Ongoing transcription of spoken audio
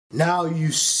Now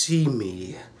you see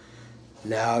me.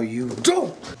 Now you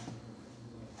don't.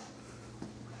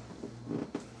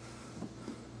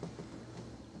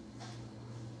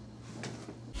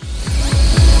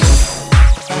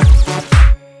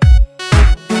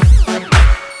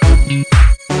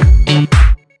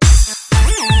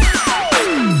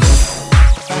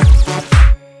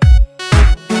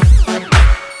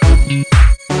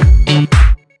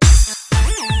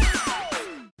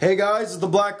 Hey guys, it's the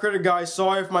Black Critic guy.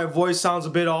 Sorry if my voice sounds a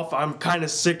bit off. I'm kind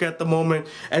of sick at the moment.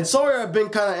 And sorry I've been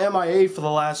kind of MIA for the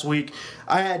last week.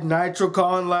 I had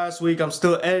NitroCon last week. I'm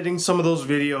still editing some of those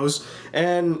videos.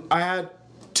 And I had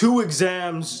 2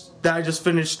 exams that I just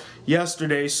finished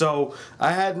yesterday. So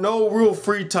I had no real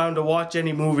free time to watch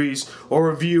any movies or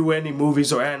review any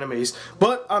movies or animes.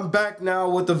 But I'm back now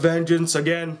with a vengeance.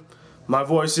 Again, my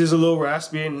voice is a little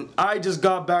raspy. And I just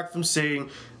got back from seeing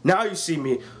Now You See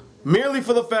Me. Merely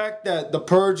for the fact that The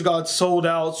Purge got sold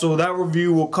out, so that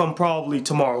review will come probably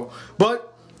tomorrow. But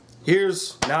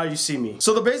here's Now You See Me.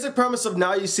 So the basic premise of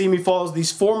Now You See Me follows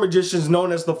these 4 magicians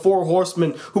known as the 4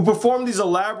 Horsemen who perform these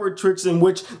elaborate tricks in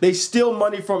which they steal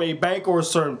money from a bank or a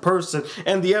certain person,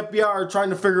 and the FBI are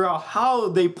trying to figure out how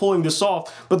they pulling this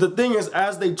off. But the thing is,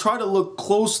 as they try to look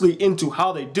closely into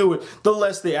how they do it, the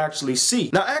less they actually see.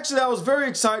 Now actually I was very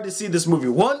excited to see this movie.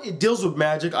 1, it deals with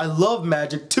magic. I love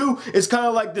magic. 2, it's kind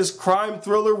of like this crime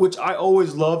thriller, which I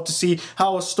always love to see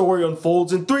how a story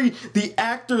unfolds. And 3, the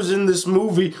actors in this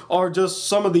movie are just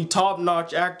some of the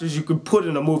top-notch actors you could put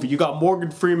in a movie. You got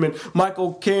Morgan Freeman,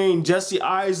 Michael Caine, Jesse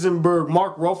Eisenberg,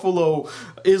 Mark Ruffalo,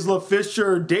 Isla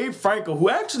Fisher, Dave Franco, who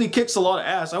actually kicks a lot of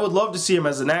ass. I would love to see him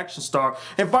as an action star.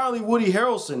 And finally, Woody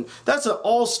Harrelson. That's an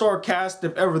all-star cast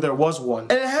if ever there was one.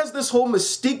 And it has this whole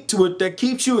mystique to it that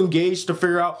keeps you engaged to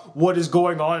figure out what is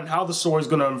going on and how the story is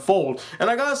going to unfold. And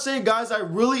I gotta say, guys, I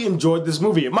really enjoyed this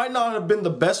movie. It might not have been the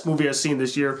best movie I've seen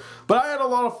this year, but I had a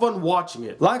lot of fun watching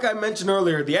it. Like I mentioned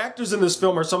earlier, the actors in this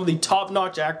film are some of the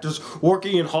top-notch actors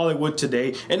working in Hollywood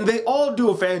today, and they all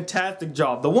do a fantastic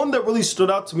job. The one that really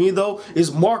stood out to me, though,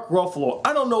 is Mark Ruffalo.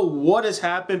 I don't know what has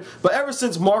happened, but ever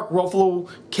since Mark Ruffalo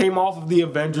came off of the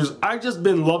Avengers, I've just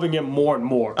been loving him more and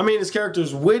more. I mean, his character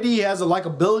is witty, he has a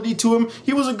likability to him,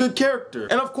 he was a good character.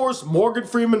 And of course, Morgan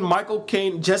Freeman, Michael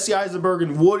Caine, Jesse Eisenberg,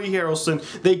 and Woody Harrelson,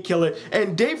 they kill it.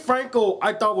 And Dave Franco,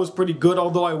 I thought was pretty good,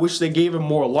 although I wish they gave him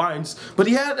more lines. But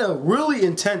he had a really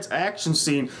intense action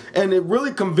scene, and it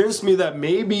really convinced me that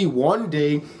maybe one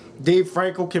day Dave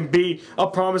Franco can be a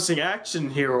promising action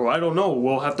hero. I don't know.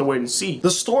 We'll have to wait and see. The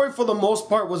story for the most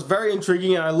part was very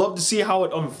intriguing, and I love to see how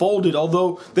it unfolded,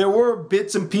 although there were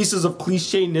bits and pieces of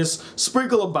cliche-ness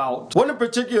sprinkled about. One in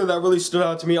particular that really stood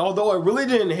out to me, although I really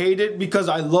didn't hate it because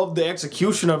I loved the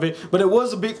execution of it, but it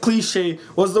was a bit cliche,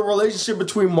 was the relationship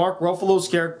between Mark Ruffalo's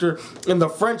character and the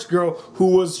French girl who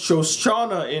was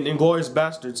Shoshana in Inglourious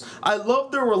Basterds. I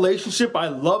love their relationship, I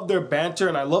love their banter,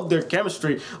 and I love their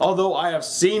chemistry, although I have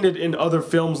seen it in other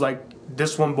films like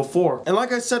this one before. And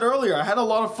like I said earlier, I had a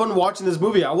lot of fun watching this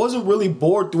movie. I wasn't really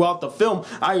bored throughout the film.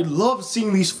 I love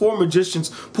seeing these 4 magicians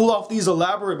pull off these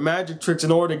elaborate magic tricks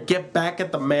in order to get back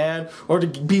at the man or to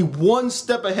be one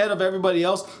step ahead of everybody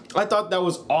else. I thought that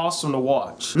was awesome to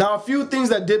watch. Now, a few things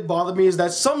that did bother me is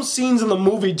that some scenes in the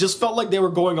movie just felt like they were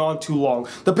going on too long.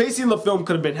 The pacing of the film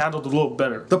could have been handled a little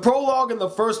better. The prologue in the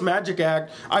first magic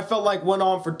act, I felt like went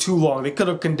on for too long. They could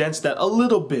have condensed that a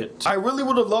little bit. I really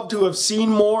would have loved to have seen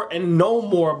more and know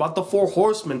more about the 4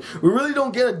 Horsemen. We really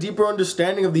don't get a deeper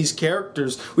understanding of these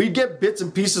characters. We get bits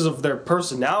and pieces of their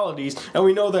personalities, and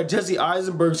we know that Jesse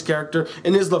Eisenberg's character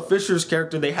and Isla Fisher's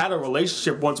character, they had a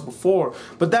relationship once before,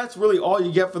 but that's really all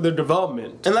you get for their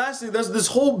development. And lastly, there's this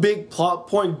whole big plot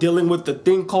point dealing with the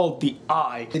thing called the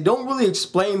Eye. They don't really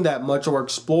explain that much or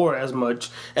explore as much,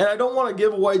 and I don't want to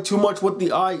give away too much what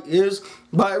the Eye is,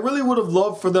 but I really would have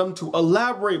loved for them to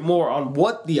elaborate more on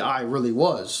what the Eye really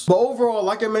was. But overall,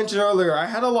 like I mentioned earlier, I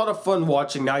had a lot of fun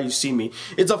watching Now You See Me.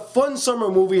 It's a fun summer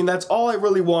movie, and that's all I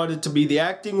really wanted it to be. The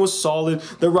acting was solid,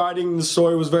 the writing, the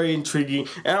story was very intriguing,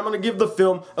 and I'm going to give the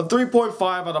film a 3.5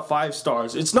 out of 5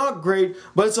 stars. It's not great,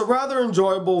 but it's a rather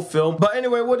enjoyable film. But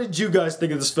anyway, what did you guys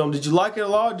think of this film? Did you like it a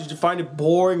lot? Did you find it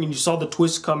boring and you saw the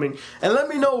twist coming? And let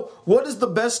me know, what is the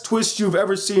best twist you've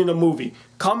ever seen in a movie?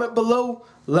 Comment below.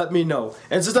 Let me know.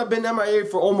 And since I've been MIA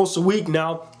for almost a week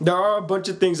now, there are a bunch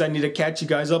of things I need to catch you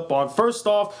guys up on. First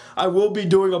off, I will be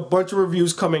doing a bunch of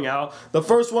reviews coming out. The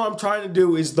first one I'm trying to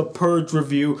do is the Purge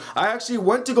review. I actually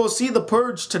went to go see the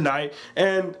Purge tonight,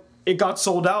 and it got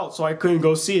sold out, so I couldn't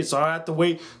go see it. So I had to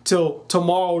wait till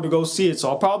tomorrow to go see it. So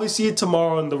I'll probably see it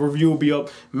tomorrow, and the review will be up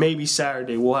maybe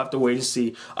Saturday. We'll have to wait and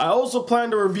see. I also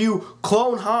plan to review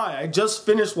Clone High. I just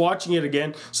finished watching it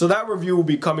again, so that review will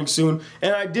be coming soon.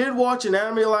 And I did watch an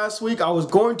anime last week. I was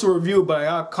going to review, but I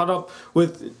got caught up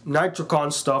with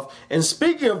Nitrocon stuff. And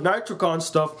speaking of Nitrocon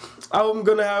stuff, I'm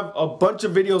gonna have a bunch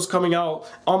of videos coming out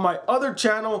on my other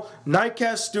channel,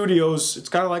 Knightcast Studios. It's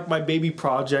kind of like my baby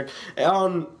project,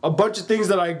 on a bunch of things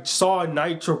that I saw in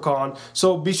Nitrocon.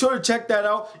 So be sure to check that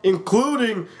out,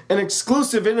 including an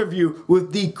exclusive interview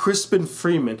with the Crispin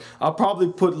Freeman. I'll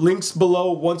probably put links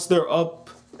below once they're up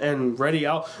and ready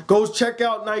out. Go check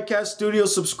out Knightcast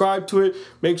Studios, subscribe to it,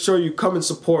 make sure you come and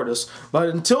support us. But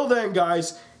until then,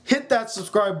 guys, hit that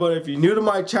subscribe button. If you're new to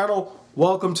my channel,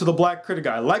 welcome to the Black Critic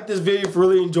Guy. Like this video if you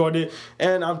really enjoyed it.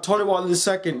 And I'm Tony Watt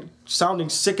II, sounding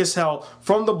sick as hell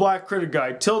from the Black Critic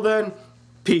Guy. Till then,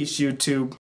 peace, YouTube.